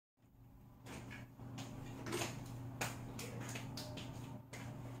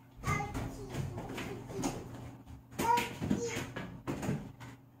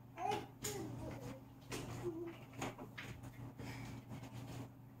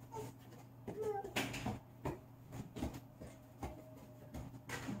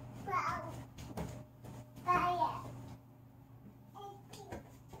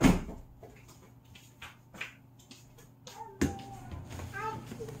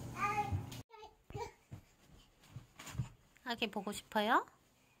아기 보고 싶어요?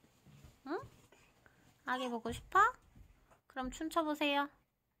 응? 아기 보고 싶어? 그럼 춤춰보세요.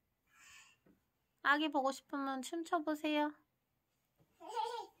 아기 보고 싶으면 춤춰보세요.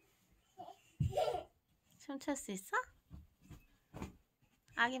 춤출 수 있어?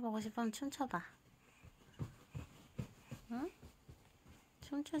 아기 보고 싶으면 춤춰봐. 응?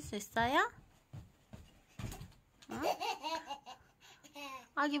 춤출 수 있어요? 응?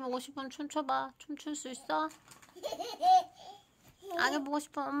 아기 보고 싶으면 춤춰봐. 춤출 수 있어? 아기 보고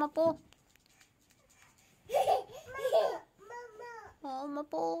싶으면 엄마 뽀. 엄마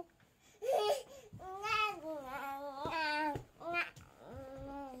뽀.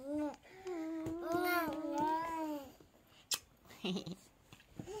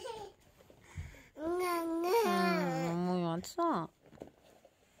 너무 왔어.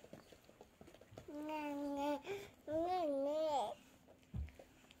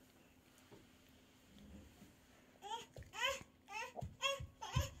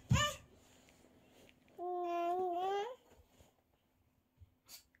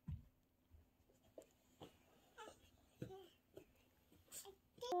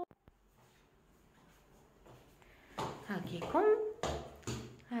 아기곰,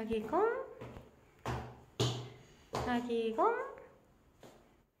 아기곰, 아기곰,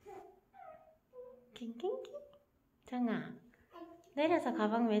 낑낑낑. 정아, 내려서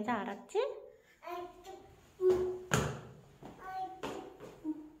가방 매자, 알았지?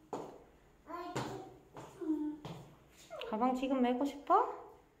 가방 지금 메고 싶어?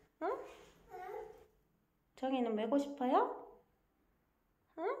 응? 정이는 메고 싶어요?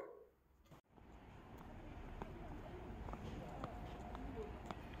 응?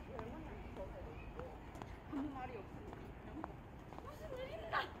 아무 말이 없으니까 무슨 일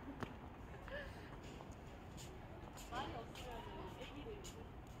있나? 말이 없으면 애기를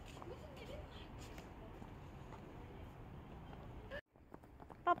무슨 일 있나?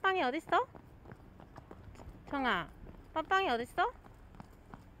 빠빵이 어딨어? 정아, 빠빵이 어딨어?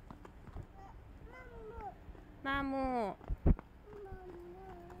 나무.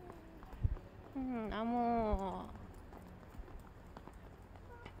 나무.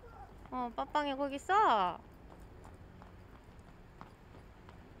 빠빵이 거기 있어.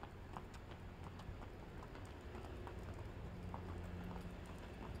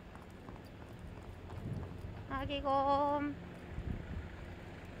 아기곰.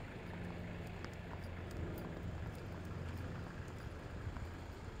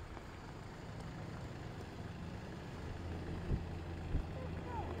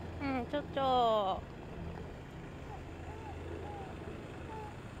 저쪽.